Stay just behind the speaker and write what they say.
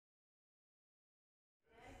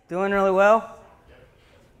Doing really well?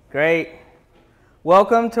 Great.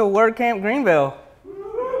 Welcome to WordCamp Greenville.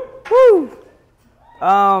 Woo!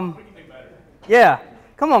 Yeah.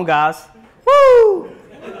 Come on, guys. Woo!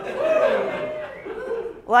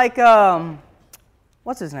 Like,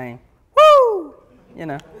 what's his name? Woo! You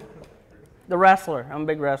know, the wrestler. I'm a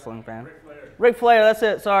big wrestling fan. Ric Flair, that's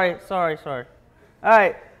it. Sorry. All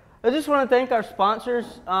right. I just want to thank our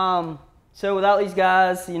sponsors. So without these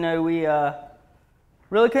guys, you know, we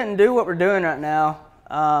really couldn't do what we're doing right now,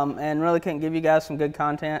 and really couldn't give you guys some good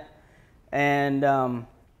content and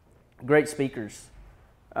great speakers.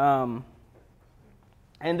 And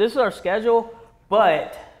this is our schedule,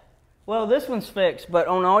 but, well, this one's fixed, but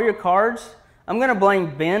on all your cards, I'm going to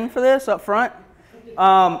blame Ben for this up front.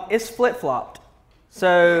 It's flip-flopped.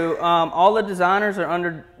 So all the designers are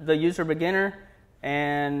under the user beginner,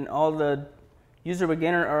 and all the user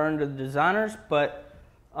beginner are under the designers, but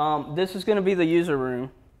this is going to be the user room,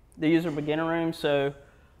 the user beginner room. So,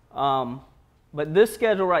 but this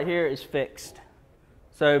schedule right here is fixed.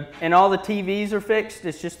 So, and all the TVs are fixed.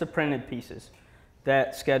 It's just the printed pieces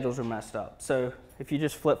that schedules are messed up. So if you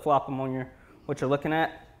just flip flop them on what you're looking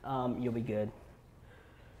at, you'll be good.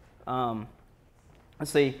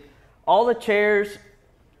 Let's see. All the chairs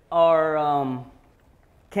are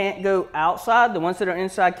can't go outside. The ones that are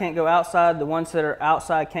inside can't go outside. The ones that are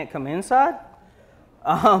outside can't come inside.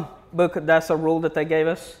 Because that's a rule that they gave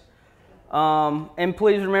us. And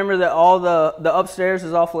please remember that all the upstairs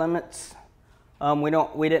is off limits.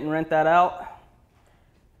 We didn't rent that out.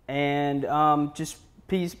 And just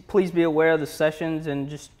please be aware of the sessions, and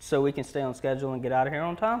just so we can stay on schedule and get out of here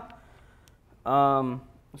on time.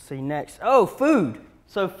 Let's see next. Oh, food.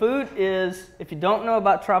 So food is, if you don't know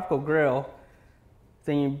about Tropical Grill,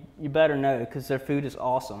 then you better know, because their food is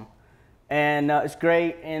awesome. And it's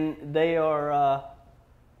great, and they are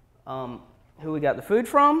who we got the food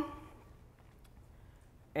from.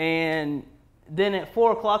 And then at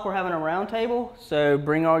 4 o'clock, we're having a round table. So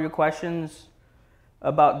bring all your questions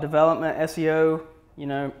about development, SEO, you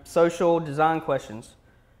know, social, design questions.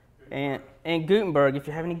 And Gutenberg, if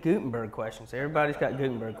you have any Gutenberg questions. Everybody's got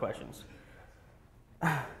Gutenberg questions.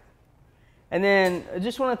 And then I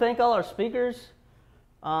just want to thank all our speakers,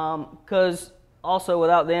 because also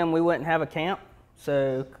without them, we wouldn't have a camp.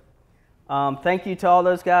 So thank you to all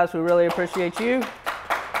those guys. We really appreciate you.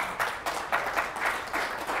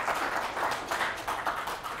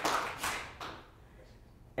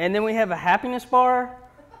 And then we have a happiness bar.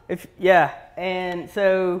 And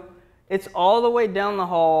so it's all the way down the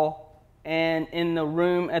hall and in the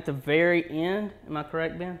room at the very end. Am I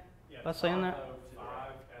correct, Ben? Yeah, by saying that?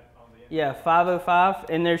 505. Yeah, 505.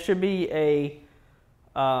 And there should be a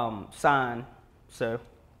sign. So.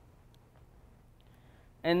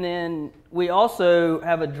 And then we also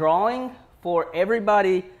have a drawing for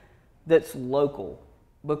everybody that's local,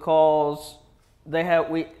 because they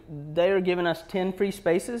are giving us 10 free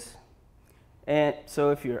spaces. And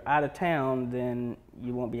so if you're out of town, then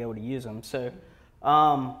you won't be able to use them. So,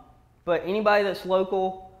 but anybody that's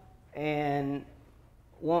local and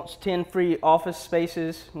wants 10 free office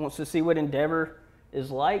spaces, wants to see what Endeavor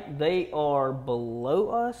is like, they are below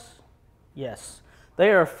us. Yes,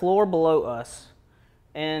 they are a floor below us.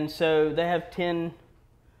 And so they have 10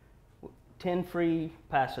 free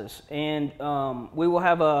passes. And we will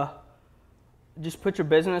have just put your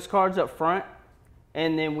business cards up front,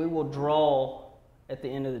 and then we will draw at the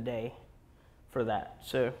end of the day for that.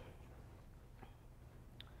 So,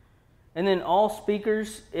 and then all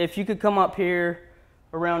speakers, if you could come up here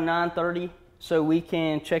around 9:30, so we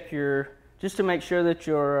can check just to make sure that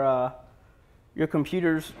your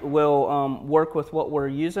computers will work with what we're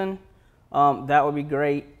using. That would be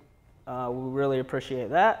great. We really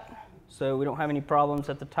appreciate that. So we don't have any problems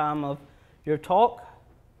at the time of your talk.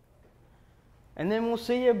 And then we'll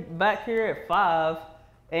see you back here at 5.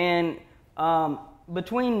 And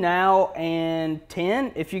between now and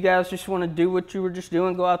 10, if you guys just want to do what you were just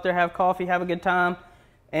doing, go out there, have coffee, have a good time,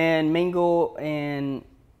 and mingle and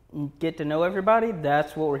get to know everybody,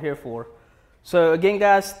 that's what we're here for. So again,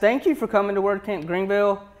 guys, thank you for coming to WordCamp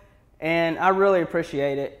Greenville. And I really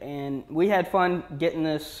appreciate it. And we had fun getting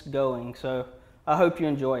this going. So I hope you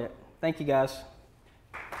enjoy it. Thank you, guys.